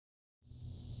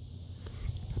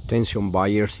Attention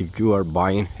buyers, if you are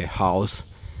buying a house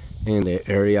in the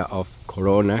area of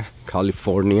Corona,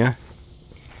 California,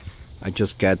 I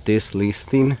just got this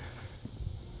listing.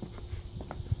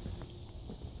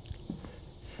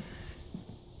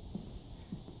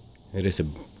 It is a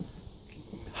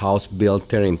house built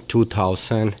there in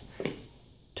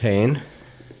 2010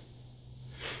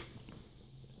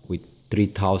 with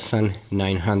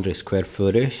 3,900 square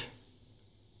footage.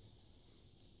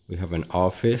 We have an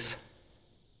office,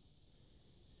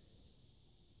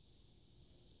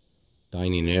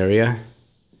 dining area,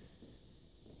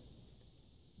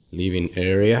 living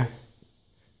area,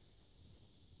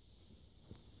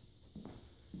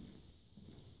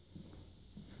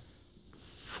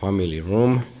 family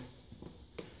room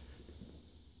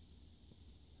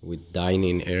with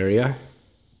dining area,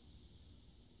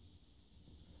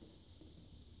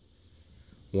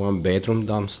 1 bedroom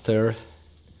downstairs,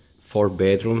 4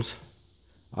 bedrooms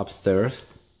upstairs,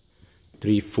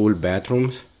 3 full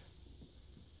bedrooms,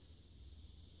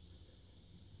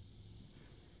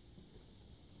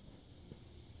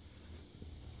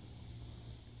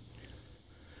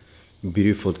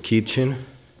 beautiful kitchen,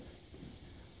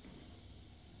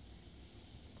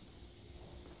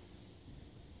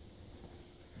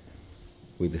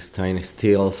 with the stainless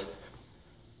steel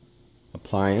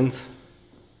appliance,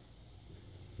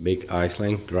 big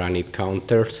Iceland granite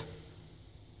counters,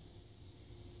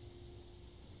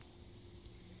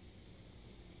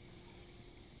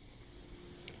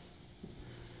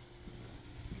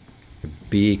 a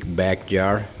big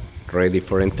backyard ready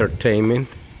for entertainment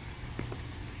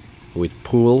with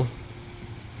pool,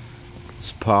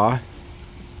 spa,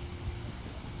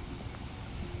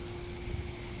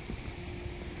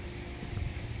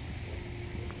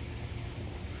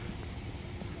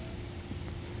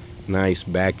 nice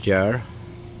backyard,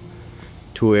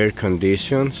 2 air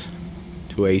conditions,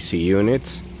 2 AC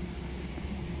units,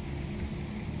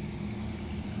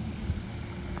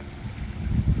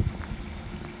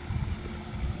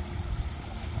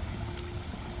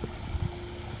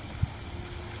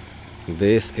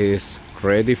 this is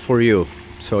ready for you.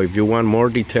 So if you want more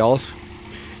details,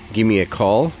 give me a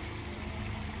call.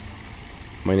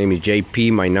 My name is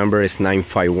JP. My number is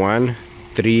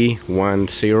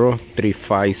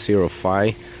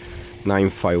 951-310-3505,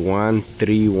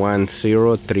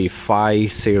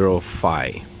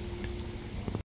 951-310-3505.